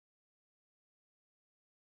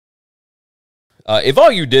If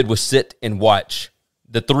all you did was sit and watch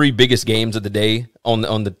the 3 biggest games of the day on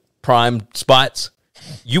the prime spots,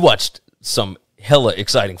 you watched some hella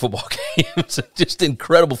exciting football games, just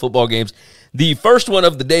incredible football games. The first one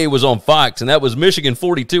of the day was on Fox, and that was Michigan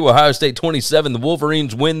 42, Ohio State 27. The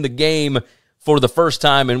Wolverines win the game for the first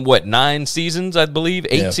time in, 9 seasons, I believe?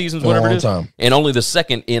 8 seasons, whatever it is. And only the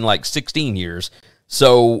second in, 16 years.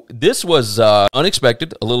 So this was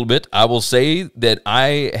unexpected a little bit. I will say that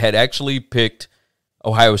I had actually picked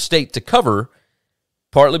Ohio State to cover,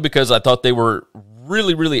 partly because I thought they were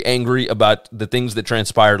really, really angry about the things that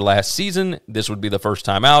transpired last season. This would be the first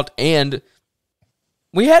time out, and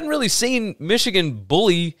we hadn't really seen Michigan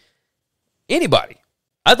bully anybody.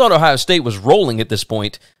 I thought Ohio State was rolling at this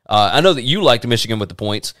point. I know that you liked Michigan with the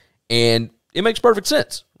points, and it makes perfect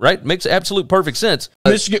sense, right? It makes absolute perfect sense.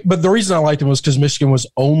 Michigan, but the reason I liked it was because Michigan was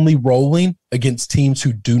only rolling against teams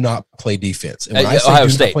who do not play defense. And when I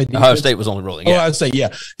say Ohio State was only rolling. Yeah. I'd say,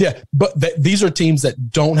 yeah. But these are teams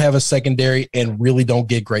that don't have a secondary and really don't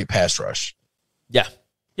get great pass rush. Yeah.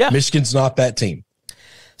 Michigan's not that team.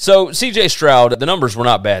 So, C.J. Stroud, the numbers were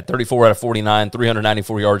not bad. 34 out of 49,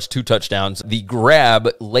 394 yards, 2 touchdowns. The grab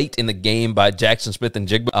late in the game by Jackson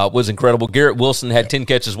Smith-Njigba was incredible. Garrett Wilson had 10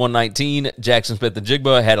 catches, 119. Jackson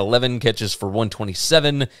Smith-Njigba had 11 catches for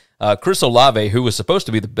 127. Chris Olave, who was supposed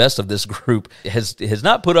to be the best of this group, has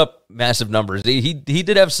not put up massive numbers. He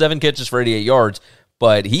did have 7 catches for 88 yards,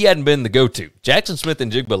 but he hadn't been the go-to. Jackson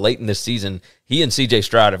Smith-Njigba late in this season, he and C.J.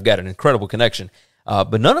 Stroud have got an incredible connection.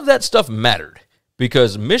 But none of that stuff mattered,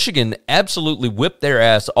 because Michigan absolutely whipped their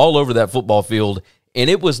ass all over that football field,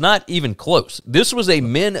 and it was not even close. This was a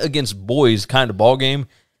men against boys kind of ball game,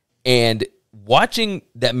 and watching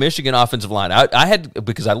that Michigan offensive line,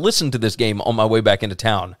 because I listened to this game on my way back into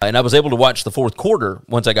town, and I was able to watch the fourth quarter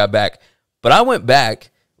once I got back, but I went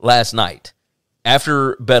back last night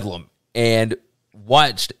after Bedlam and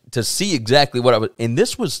watched to see exactly what I was, and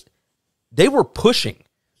they were pushing.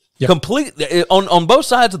 Yep. Completely on both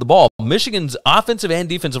sides of the ball. Michigan's offensive and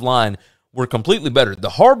defensive line were completely better. The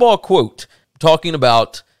Harbaugh quote talking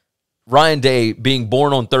about Ryan Day being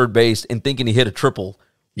born on third base and thinking he hit a triple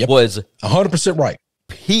was 100% right.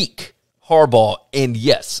 Peak Harbaugh, and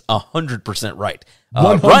yes, 100% right.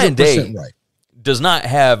 100% Ryan Day right. does not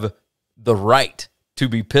have the right to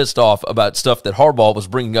be pissed off about stuff that Harbaugh was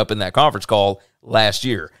bringing up in that conference call last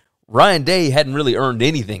year. Ryan Day hadn't really earned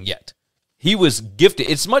anything yet. He was gifted.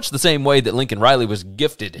 It's much the same way that Lincoln Riley was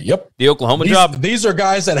gifted the Oklahoma job. These are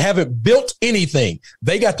guys that haven't built anything.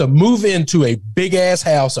 They got to move into a big-ass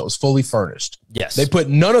house that was fully furnished. Yes. They put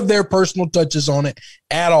none of their personal touches on it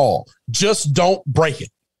at all. Just don't break it.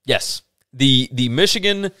 Yes. The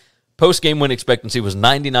Michigan post-game win expectancy was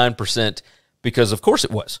 99% because, of course, it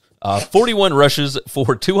was. 41 rushes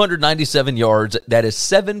for 297 yards. That is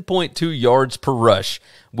 7.2 yards per rush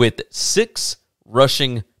with 6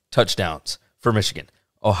 rushing touchdowns for Michigan.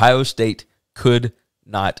 Ohio State could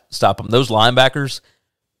not stop them. Those linebackers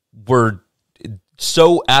were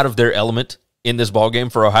so out of their element in this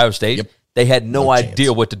ballgame for Ohio State. Yep. They had no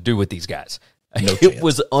idea what to do with these guys. It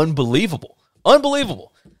was unbelievable.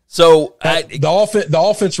 Unbelievable. So the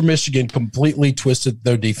offense for Michigan completely twisted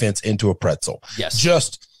their defense into a pretzel. Yes.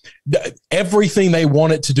 Just everything they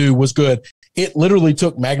wanted to do was good. It literally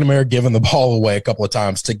took McNamara giving the ball away a couple of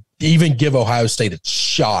times to even give Ohio State a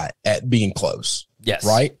shot at being close. Yes.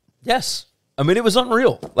 Right? Yes. I mean, it was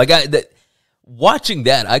unreal. Watching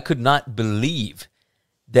that, I could not believe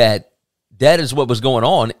that is what was going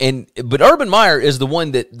on. But Urban Meyer is the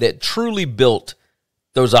one that truly built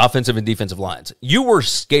those offensive and defensive lines. You were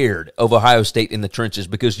scared of Ohio State in the trenches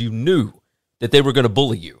because you knew that they were going to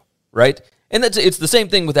bully you, right? And it's the same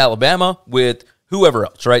thing with Alabama, with whoever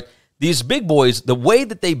else, right? These big boys, the way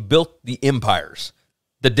that they built the empires,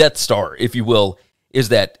 the Death Star, if you will, is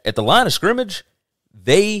that at the line of scrimmage,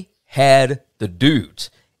 they had the dudes.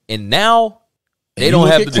 And now they don't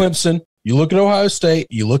have the Clemson, dudes. You look at Ohio State,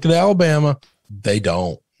 you look at Alabama, they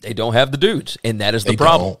don't. They don't have the dudes, and that is the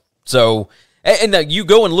problem. So, and now you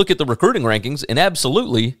go and look at the recruiting rankings, and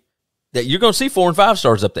absolutely, that you're going to see 4 and 5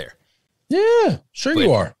 stars up there. Yeah, sure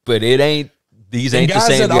you are. But it ain't. These ain't the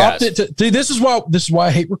same guys. This is why I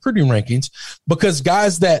hate recruiting rankings, because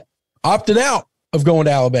guys that opted out of going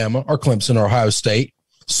to Alabama or Clemson or Ohio State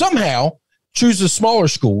somehow chooses smaller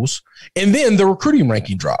schools, and then the recruiting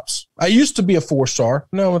ranking drops. I used to be a 4-star,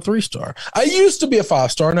 now I'm a 3-star. I used to be a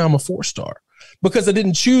 5-star, now I'm a 4-star, because I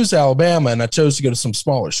didn't choose Alabama and I chose to go to some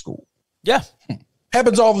smaller school. Yeah.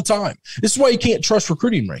 Happens all the time. This is why you can't trust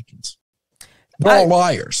recruiting rankings. They're all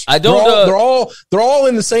liars. I don't. They're all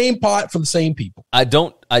in the same pot for the same people. I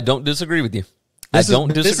don't disagree with you. I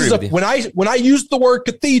don't disagree with you. When I used the word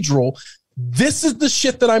cathedral, This is the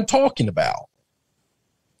shit that I'm talking about.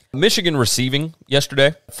 Michigan receiving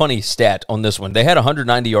yesterday. Funny stat on this one. They had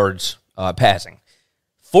 190 yards passing,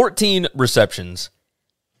 14 receptions,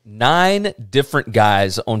 9 different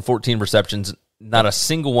guys on 14 receptions. Not a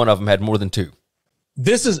single one of them had more than 2.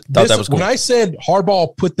 This is cool. When I said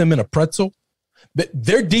Harbaugh put them in a pretzel, but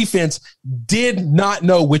their defense did not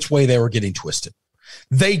know which way they were getting twisted.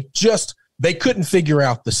 They couldn't figure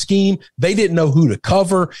out the scheme. They didn't know who to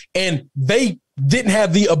cover, and they didn't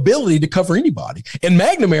have the ability to cover anybody. And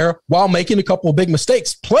McNamara, while making a couple of big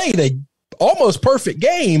mistakes, played a almost perfect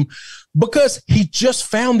game because he just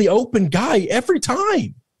found the open guy every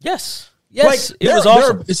time. Yes. Yes, it was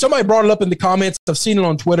awesome. Somebody brought it up in the comments. I've seen it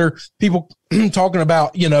on Twitter. People talking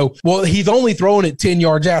about, well, he's only throwing it 10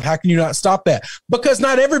 yards out. How can you not stop that? Because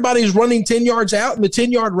not everybody's running 10 yards out, and the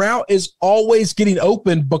 10-yard route is always getting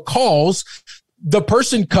open because the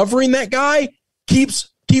person covering that guy keeps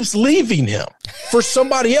leaving him for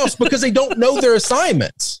somebody else because they don't know their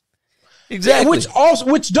assignments. Exactly.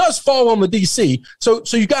 Which does fall on the DC. So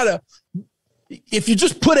you got to, if you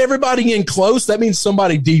just put everybody in close, that means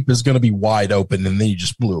somebody deep is going to be wide open, and then you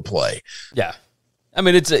just blew a play. Yeah. I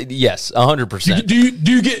mean, it's yes, 100%. Do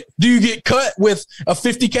you get cut with a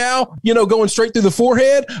 50 cal, going straight through the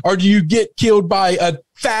forehead, or do you get killed by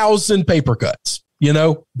 1,000 paper cuts?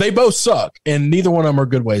 They both suck, and neither one of them are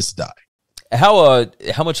good ways to die.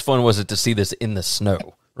 How much fun was it to see this in the snow?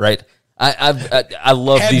 Right. I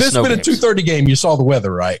love these snow games. Had this been a 2:30 game, you saw the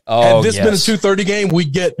weather, right? Oh, had this been a 2:30 game, we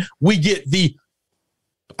get the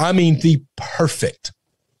perfect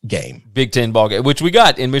game. Big Ten ball game, which we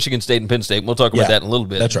got in Michigan State and Penn State. We'll talk about that in a little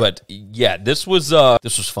bit. That's right. But yeah, this was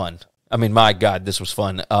fun. I mean, my God, this was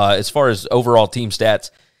fun. As far as overall team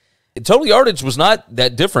stats, total yardage was not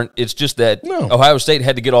that different. It's just that Ohio State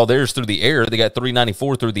had to get all theirs through the air. They got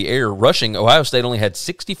 394 through the air rushing. Ohio State only had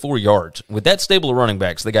 64 yards. With that stable of running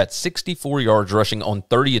backs, they got 64 yards rushing on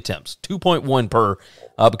 30 attempts, 2.1 per,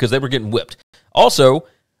 because they were getting whipped. Also,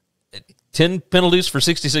 10 penalties for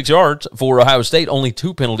 66 yards for Ohio State, only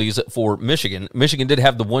 2 penalties for Michigan. Michigan did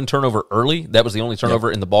have the 1 turnover early. That was the only turnover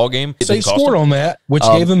in the ball game. They scored on that, which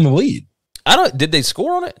gave them the lead. Did they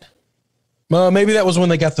score on it? Maybe that was when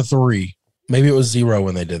they got the 3. Maybe it was 0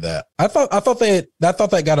 when they did that. I thought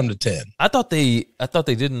that got them to 10. I thought they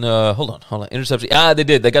didn't. Hold on. Interception. They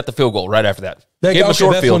did. They got the field goal right after that. That's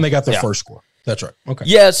when they got their first score. That's right. Okay.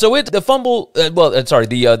 Yeah. So the fumble.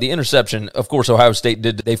 The interception. Of course, Ohio State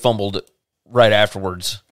did. They fumbled right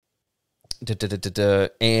afterwards.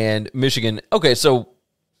 And Michigan. Okay. So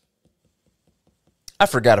I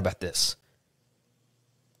forgot about this.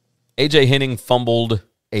 AJ Henning fumbled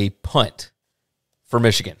a punt for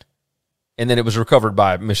Michigan, and then it was recovered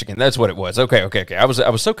by Michigan. That's what it was. Okay. I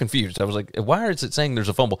was so confused. I was like, why is it saying there's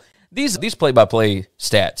a fumble? These play-by-play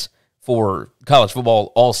stats for college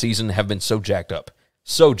football all season have been so jacked up.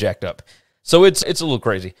 So it's a little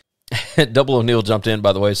crazy. Double O'Neill jumped in,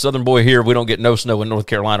 by the way. Southern boy here. We don't get no snow in North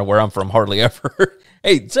Carolina, where I'm from, hardly ever.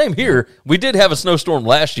 Hey, same here. We did have a snowstorm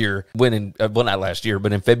last year. Not last year,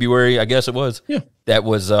 but in February, I guess it was. Yeah, that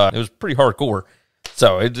was it was pretty hardcore.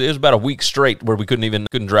 So it was about a week straight where we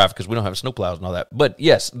couldn't drive because we don't have snowplows and all that. But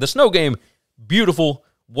yes, the snow game, beautiful,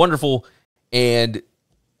 wonderful, and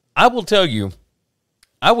I will tell you,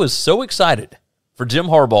 I was so excited for Jim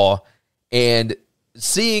Harbaugh and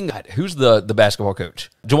seeing who's the basketball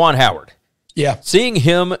coach, Juwan Howard. Yeah, seeing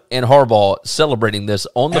him and Harbaugh celebrating this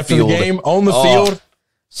on the field, the game on the field,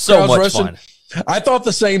 so much fun. I thought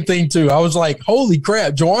the same thing too. I was like, "Holy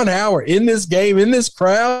crap, Juwan Howard in this game, in this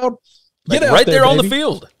crowd." Get out right there on the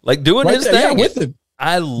field, like doing his thing. with him.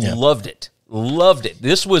 I loved it.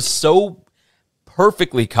 This was so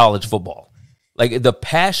perfectly college football. Like the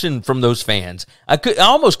passion from those fans. I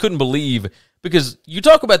almost couldn't believe, because you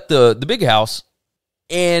talk about the big house,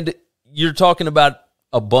 and you're talking about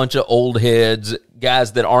a bunch of old heads,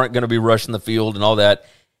 guys that aren't going to be rushing the field and all that,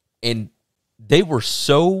 and they were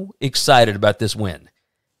so excited about this win.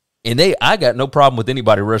 And I got no problem with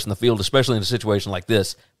anybody rushing the field, especially in a situation like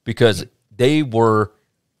this, because they were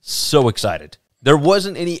so excited. There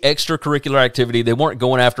wasn't any extracurricular activity. They weren't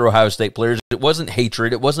going after Ohio State players. It wasn't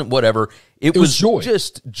hatred. It wasn't whatever. It was joy.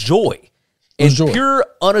 Just joy. And pure,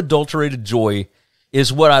 unadulterated joy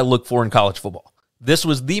is what I look for in college football. This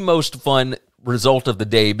was the most fun result of the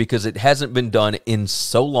day because it hasn't been done in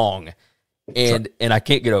so long, and I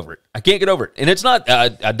can't get over it. And it's not,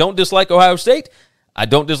 I don't dislike Ohio State. I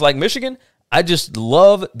don't dislike Michigan. I just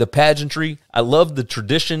love the pageantry. I love the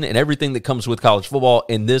tradition and everything that comes with college football,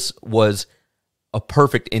 and this was a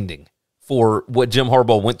perfect ending for what Jim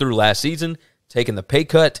Harbaugh went through last season, taking the pay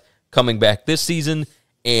cut, coming back this season,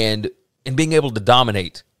 and being able to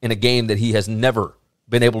dominate in a game that he has never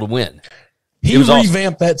been able to win. He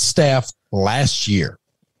revamped that staff last year.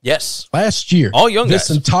 Yes. Last year. All young guys.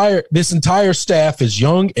 This entire staff is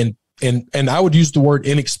young and I would use the word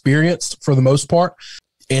inexperienced for the most part.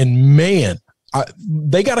 And man,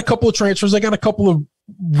 they got a couple of transfers. They got a couple of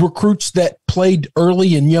recruits that played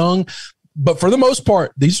early and young. But for the most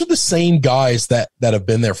part, these are the same guys that have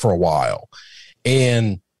been there for a while.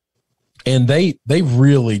 And they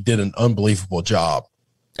really did an unbelievable job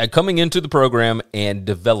at coming into the program and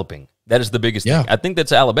developing. That is the biggest thing. I think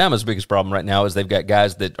that's Alabama's biggest problem right now is they've got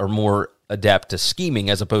guys that are more adept to scheming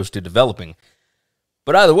as opposed to developing.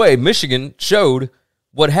 But either way, Michigan showed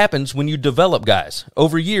what happens when you develop guys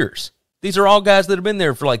over years. These are all guys that have been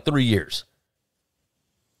there for like 3 years.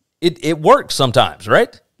 It works sometimes,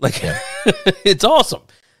 right? Like, it's awesome.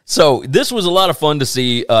 So this was a lot of fun to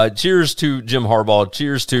see. Cheers to Jim Harbaugh.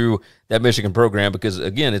 Cheers to that Michigan program because,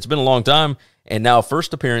 again, it's been a long time, and now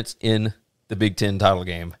first appearance in the Big Ten title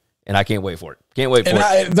game. And I can't wait for it. Can't wait for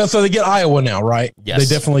it. So they get Iowa now, right? Yes.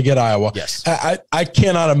 They definitely get Iowa. Yes. I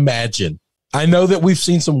cannot imagine. I know that we've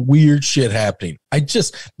seen some weird shit happening.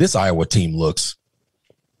 This Iowa team looks.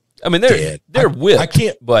 I mean, they're whipped. I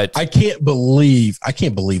can't believe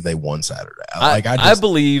they won Saturday. I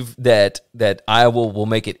believe that Iowa will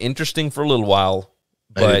make it interesting for a little while.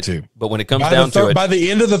 But when it comes down to it, by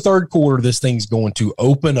the end of the third quarter, this thing's going to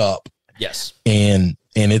open up. Yes. And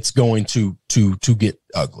it's going to get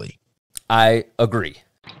ugly. I agree.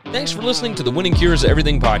 Thanks for listening to the Winning Cures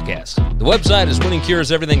Everything podcast. The website is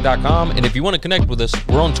winningcureseverything.com, and if you want to connect with us,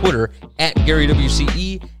 we're on Twitter at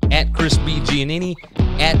GaryWCE, at Chris B. Giannini,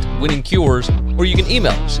 at Winning Cures, or you can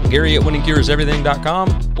email us, Gary at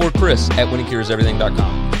winningcureseverything.com or Chris at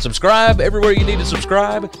winningcureseverything.com. Subscribe everywhere you need to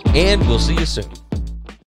subscribe, and we'll see you soon.